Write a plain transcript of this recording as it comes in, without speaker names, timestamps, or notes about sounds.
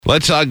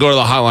Let's go to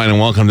the hotline and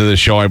welcome to the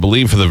show, I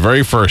believe, for the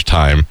very first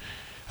time.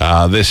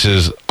 This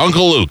is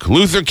Uncle Luke,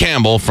 Luther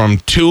Campbell from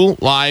 2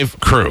 Live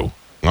Crew.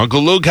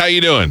 Uncle Luke, how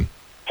you doing?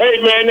 Hey,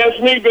 man, that's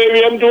me,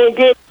 baby. I'm doing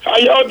good. How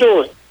y'all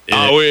doing?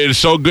 Oh, it's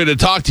so good to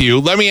talk to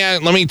you. Let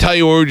me tell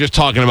you what we were just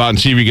talking about and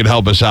see if you can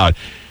help us out.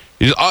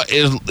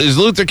 Is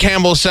Luther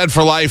Campbell set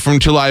for life from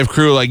 2 Live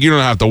Crew? Like, you don't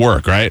have to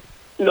work, right?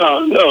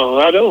 No,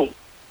 I don't.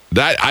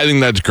 I think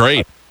that's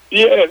great.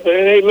 Yeah, man.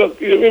 Hey,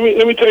 look,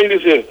 let me tell you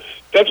this here.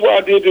 That's why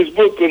I did this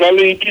book, because I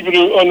need people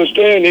to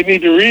understand. They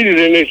need to read it,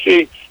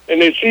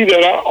 and they see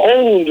that I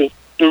owned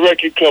the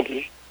record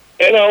company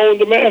and I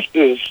owned the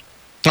masters.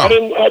 Oh. I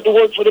didn't have to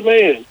work for the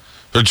man.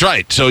 That's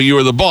right. So you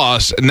were the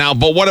boss. Now,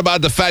 but what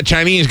about the fat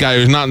Chinese guy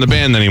who's not in the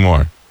band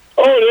anymore?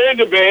 Oh, they're in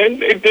the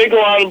band. They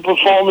go out and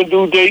perform and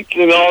do dates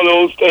and all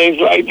those things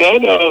like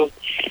that.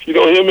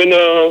 Him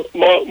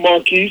and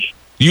Marquise.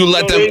 You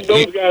let them.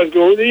 Those guys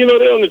go.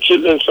 They're on the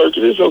chitlin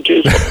circuit. It's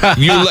okay.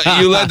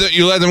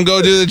 You let them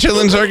go do the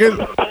chitlin circuit.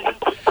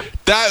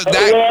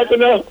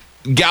 That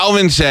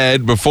Galvin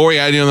said before he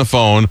had you on the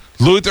phone,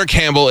 Luther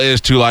Campbell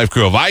is 2 Live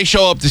Crew. If I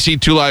show up to see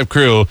 2 Live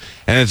Crew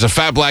and it's a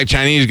fat black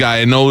Chinese guy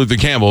and no Luther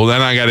Campbell,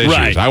 then I got issues.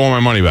 Right. I want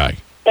my money back.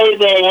 Hey,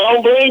 man, I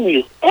don't blame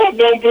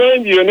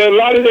you. And a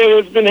lot of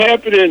that has been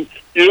happening.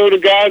 The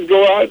guys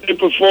go out and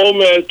perform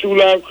as 2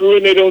 Live Crew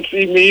and they don't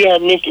see me.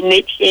 I'm Mr.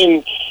 Mix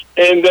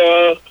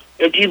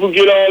and people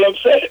get all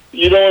upset.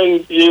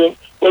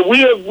 But we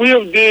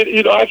have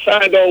did. I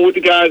signed on with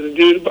the guys and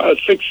did about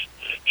 6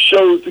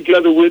 shows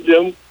together with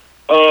them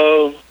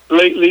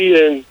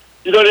lately, and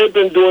they've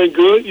been doing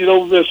good.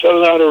 We've been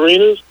selling out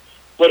arenas,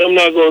 but I'm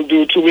not going to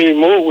do too many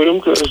more with them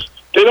because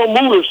they don't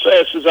move as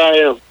fast as I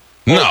am.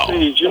 No,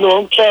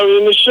 I'm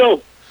carrying the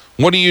show.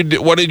 What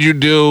did you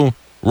do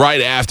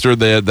right after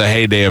the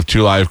heyday of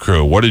 2 Live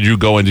Crew? What did you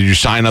go and did you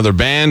sign other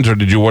bands or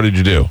what did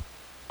you do?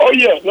 Oh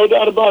yeah, no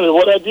doubt about it.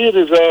 What I did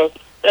is,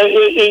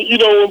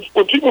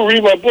 when people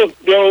read my book,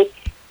 they'll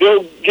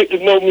get to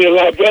know me a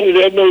lot better.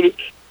 They'll know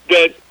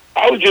that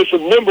I was just a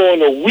member on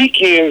the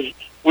weekends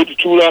with the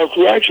 2 Live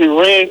Crew. I actually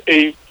ran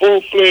a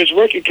full-fledged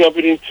record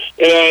company, and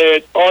I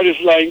had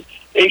artists like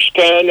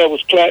H-Town that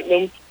was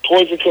platinum,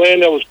 Poison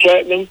Clan that was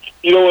platinum.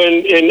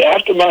 And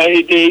after my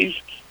heydays,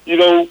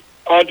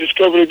 I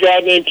discovered a guy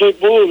named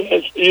Pitbull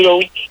that's,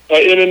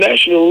 an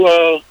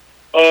international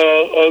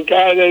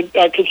guy that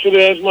I consider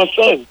as my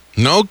son.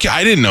 No,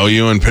 I didn't know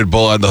you and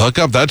Pitbull had the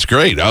hookup. That's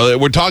great.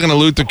 We're talking to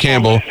Luther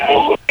Campbell.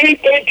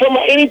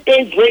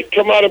 Anything great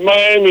come out of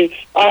Miami,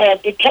 I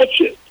have to touch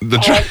it. I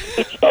have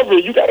to discover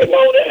it. You got to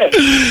know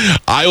that.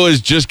 I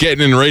was just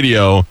getting in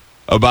radio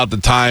about the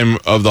time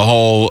of the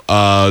whole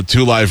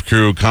 2 Live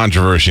Crew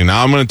controversy.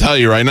 Now, I'm going to tell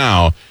you right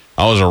now,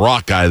 I was a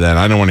rock guy then.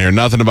 I didn't want to hear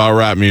nothing about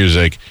rap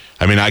music.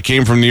 I mean, I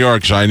came from New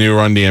York, so I knew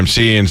Run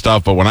DMC and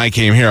stuff, but when I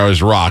came here, I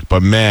was rock.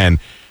 But, man,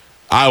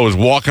 I was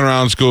walking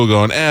around school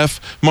going, F.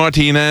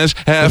 Martinez,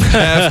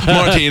 F.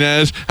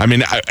 Martinez. I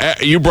mean,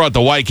 you brought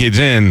the white kids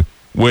in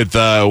with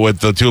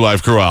the 2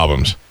 Live Crew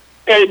albums.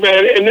 Hey,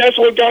 man, and that's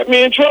what got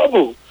me in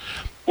trouble.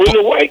 When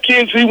the white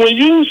kids, see, when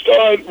you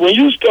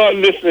start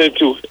listening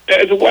to it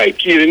as a white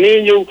kid, and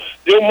then your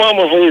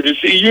mama heard it.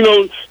 See,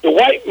 the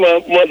white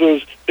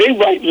mothers, they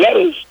write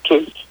letters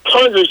to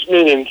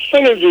congressmen and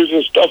senators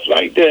and stuff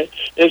like that.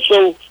 And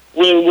so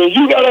when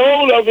you got a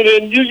hold of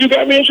it, and you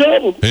got me in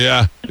trouble.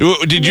 Yeah.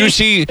 Did you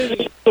see?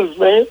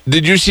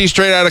 Did you see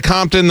Straight Outta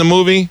Compton, the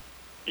movie?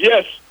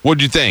 Yes.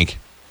 What'd you think?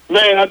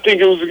 Man, I think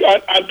it was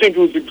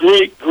a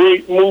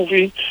great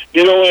movie.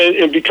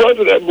 And because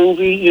of that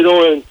movie,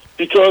 and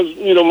because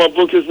my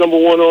book is #1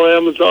 on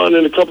Amazon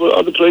and a couple of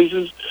other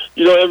places,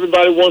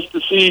 everybody wants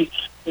to see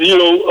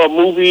a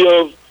movie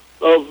of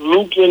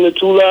Luke and the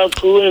 2 Live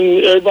Crew,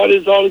 and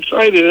everybody's all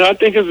excited. And I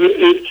think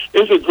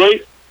it's a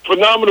great,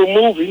 phenomenal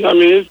movie. I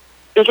mean,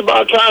 it's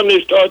about time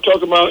they start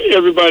talking about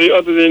everybody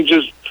other than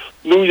just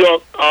New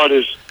York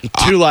artists.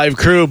 2 Live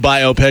Crew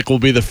biopic will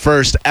be the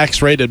first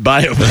X-rated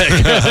biopic.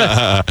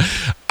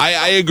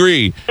 I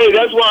agree. Hey,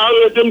 that's why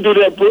I'll let them do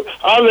that.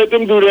 I'll let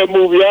them do that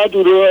movie. I'll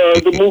do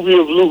the movie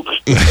of Luke.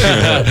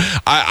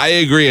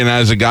 I agree. And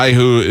as a guy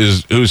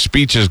whose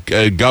speech is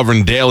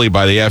governed daily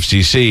by the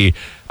FCC,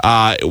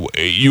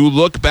 you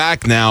look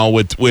back now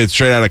with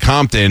Straight Outta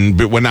Compton,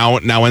 but when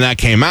that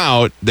came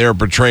out, they're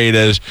portrayed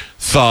as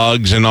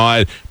thugs and all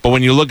that. But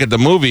when you look at the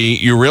movie,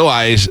 you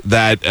realize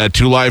that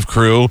 2 Live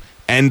Crew,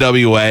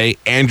 NWA,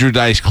 Andrew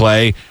Dice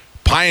Clay,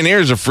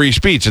 pioneers of free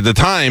speech. At the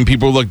time,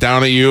 people looked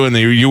down at you and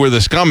you were the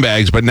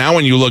scumbags. But now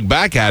when you look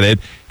back at it,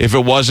 if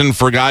it wasn't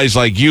for guys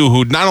like you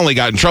who not only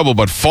got in trouble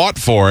but fought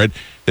for it,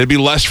 there'd be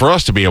less for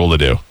us to be able to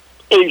do.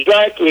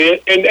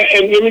 Exactly. And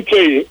let me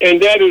tell you,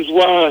 and that's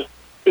why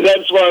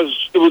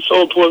it was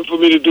so important for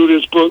me to do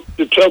this book,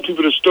 to tell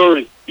people the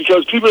story.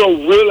 Because people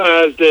don't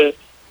realize that,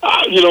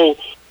 I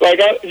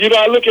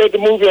look at the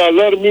movie, I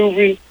love the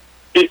movie.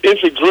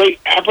 It's a great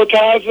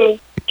appetizer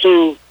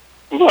to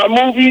my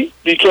movie,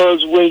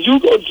 because when you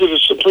go to the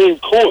Supreme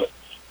Court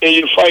and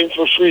you're fighting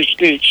for free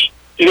speech,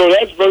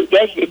 that's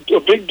a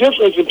big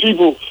difference in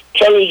people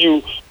telling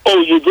you,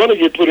 oh, you're going to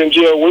get put in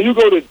jail. When you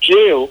go to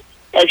jail,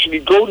 actually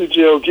go to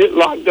jail, get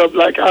locked up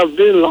like I've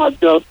been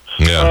locked up,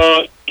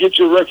 get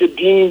your record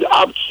deemed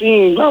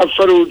obscene by a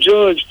federal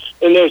judge,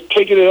 and they're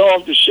taking it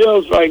off the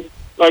shelves like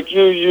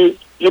you're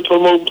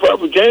promoting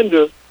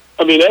propaganda.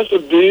 I mean, that's a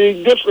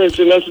big difference,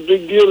 and that's a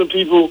big deal, and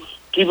people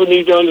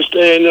need to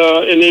understand,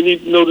 and they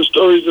need to know the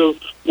stories of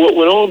what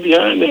went on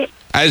behind that.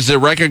 As the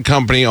record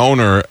company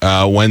owner,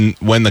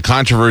 when the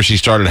controversy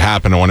started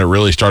happening, when it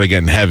really started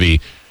getting heavy,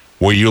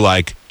 were you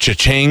like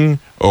cha-ching,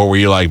 or were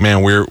you like,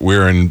 man, we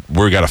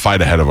got a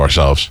fight ahead of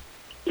ourselves?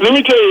 Let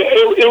me tell you,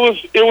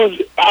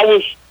 I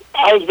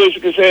was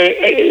basically saying,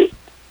 hey,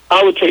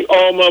 I would take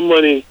all my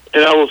money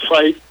and I would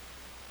fight,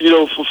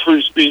 for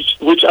free speech,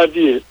 which I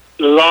did.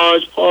 A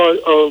large part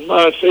of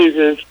my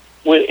savings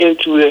went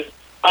into it.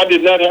 I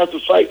did not have to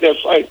fight that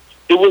fight.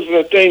 It wasn't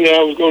a thing that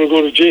I was going to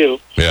go to jail.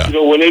 Yeah.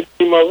 When they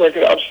did my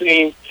record, I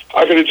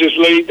could have just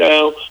laid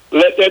down,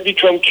 let that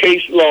become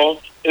case law.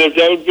 And if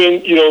that had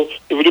been, if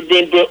it would have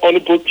been on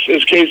the books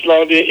as case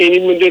law, then any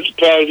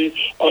municipality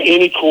or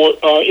any court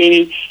or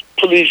any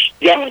police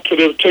guy could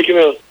have taken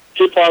a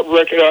hip-hop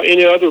record or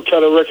any other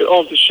kind of record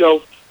off the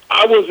shelf.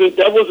 That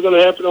wasn't going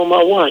to happen on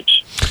my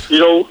watch.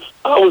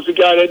 I was the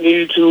guy that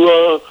needed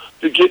to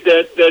get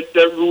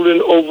that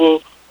ruling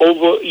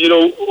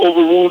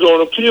overruled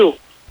on appeal,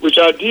 which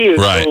I did.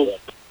 Right.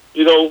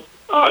 So,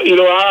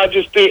 I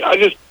just think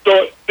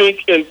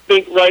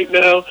right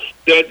now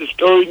that the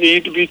story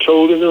needs to be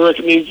told and the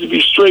record needs to be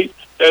straight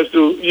as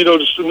to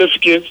the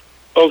significance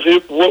of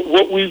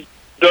what we've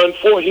done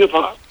for hip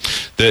hop.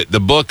 The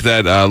book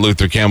that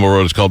Luther Campbell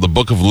wrote is called "The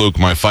Book of Luke: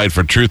 My Fight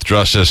for Truth,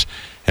 Justice,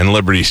 and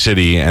Liberty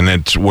City," and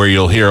it's where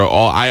you'll hear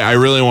all. I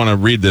really want to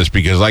read this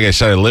because, like I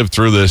said, I lived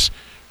through this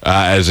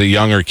as a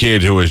younger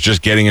kid who was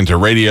just getting into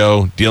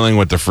radio, dealing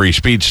with the free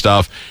speech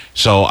stuff.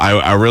 So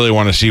I really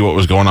want to see what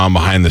was going on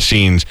behind the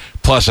scenes.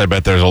 Plus, I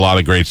bet there's a lot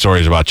of great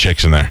stories about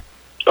chicks in there.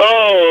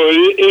 Oh,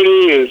 it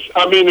is.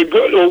 I mean,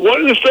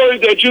 one of the stories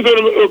that you're going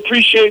to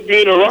appreciate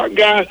being a rock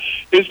guy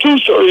is two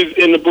stories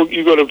in the book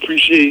you're going to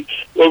appreciate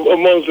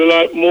amongst a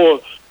lot more.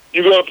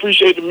 You're going to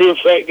appreciate the mere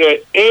fact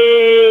that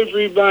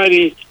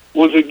everybody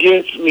was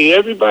against me.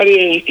 Everybody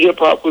in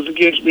hip-hop was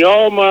against me.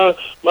 All my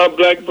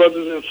black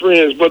brothers and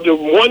friends. But the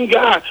one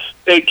guy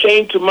that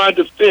came to my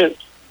defense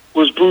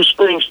was Bruce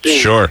Springsteen.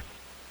 Sure.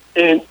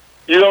 And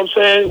you know what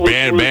I'm saying?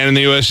 Band in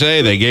the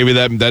USA, they gave you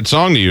that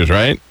song to use,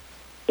 right?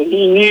 I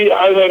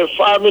had a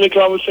 5-minute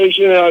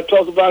conversation, and I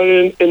talked about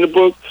it in the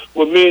book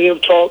where me and him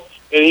talked,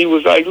 and he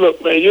was like,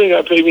 look, man, you ain't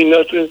got to pay me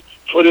nothing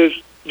for this,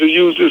 to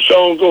use this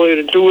song. Go ahead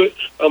and do it.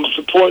 I'm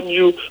supporting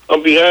you.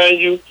 I'm behind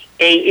you.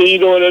 And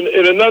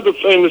in another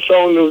famous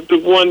song, the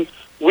one,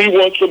 We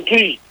Want Some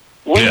Pee,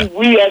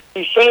 we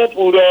actually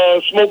sampled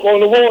Smoke on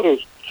the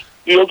Waters,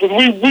 because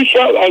we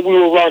felt like we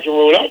were rock and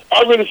roll.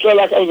 I really felt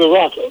like I was a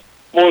rocker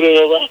more than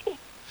a rapper.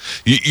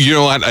 You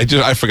know what?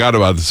 I forgot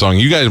about the song.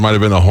 You guys might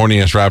have been the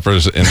horniest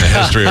rappers in the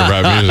history of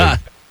rap music.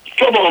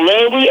 Come on,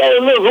 man.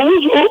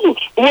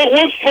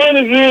 What fun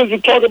it is to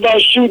talk about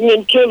shooting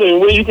and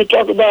killing when you can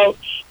talk about,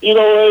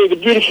 the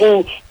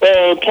beautiful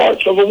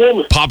parts of a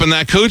woman. Popping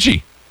that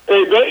coochie.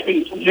 Hey,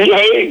 baby.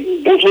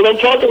 Hey, that's what I'm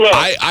talking about.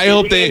 I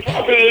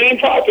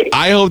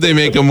hope they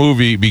make a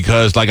movie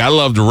because, like, I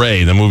loved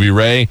Ray, the movie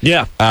Ray.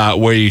 Yeah.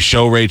 Where you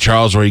show Ray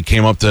Charles where he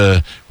came up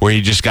to, where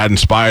he just got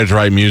inspired to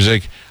write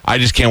music. I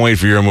just can't wait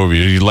for your movie.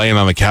 You're laying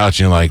on the couch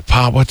and you're like,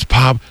 Pop, what's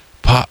Pop?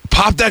 Pop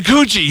that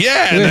coochie.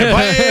 Yeah.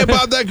 And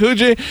pop that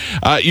coochie.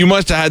 You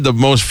must have had the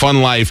most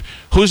fun life.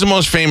 Who's the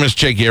most famous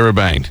chick you ever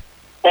banged?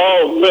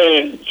 Oh,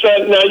 man. So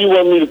now you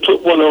want me to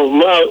put one of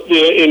them out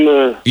there in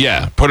the...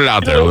 Yeah, put it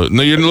out there.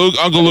 No,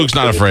 Uncle Luke's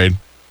not afraid.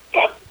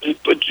 But,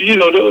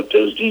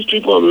 these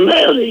people are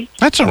married.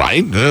 That's all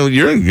right.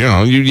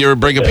 You ever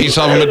break a piece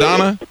off of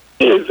Madonna?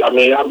 I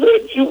mean,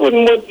 you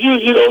wouldn't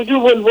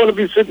want to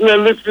be sitting there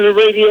listening to the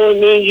radio,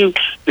 and then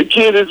the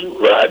kid is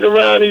riding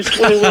around. He's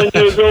 21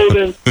 years old,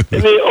 and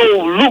then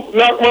Luke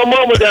knocked my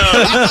mama down.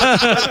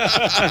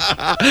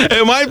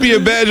 It might be a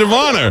badge of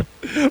honor.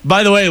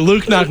 By the way,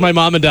 Luke Knocked My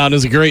Mama Down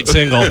is a great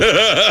single.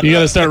 You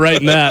got to start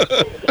writing that.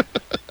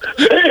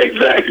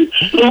 Exactly.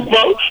 Luke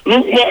knocked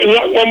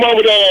my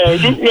mama down.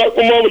 Luke knocked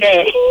my mama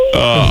down.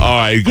 All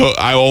right,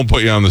 I won't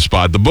put you on the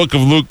spot. The Book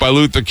of Luke by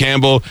Luther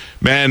Campbell.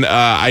 Man,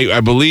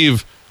 I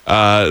believe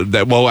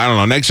that, well, I don't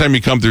know. Next time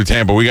you come through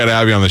Tampa, we got to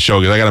have you on the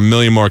show because I got a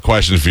million more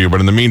questions for you. But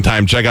in the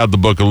meantime, check out the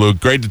Book of Luke.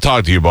 Great to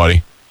talk to you,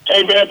 buddy.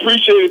 Hey, man,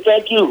 appreciate it.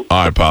 Thank you.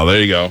 All right, pal.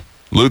 There you go.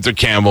 Luther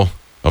Campbell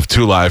of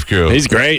 2 Live Crew. He's great.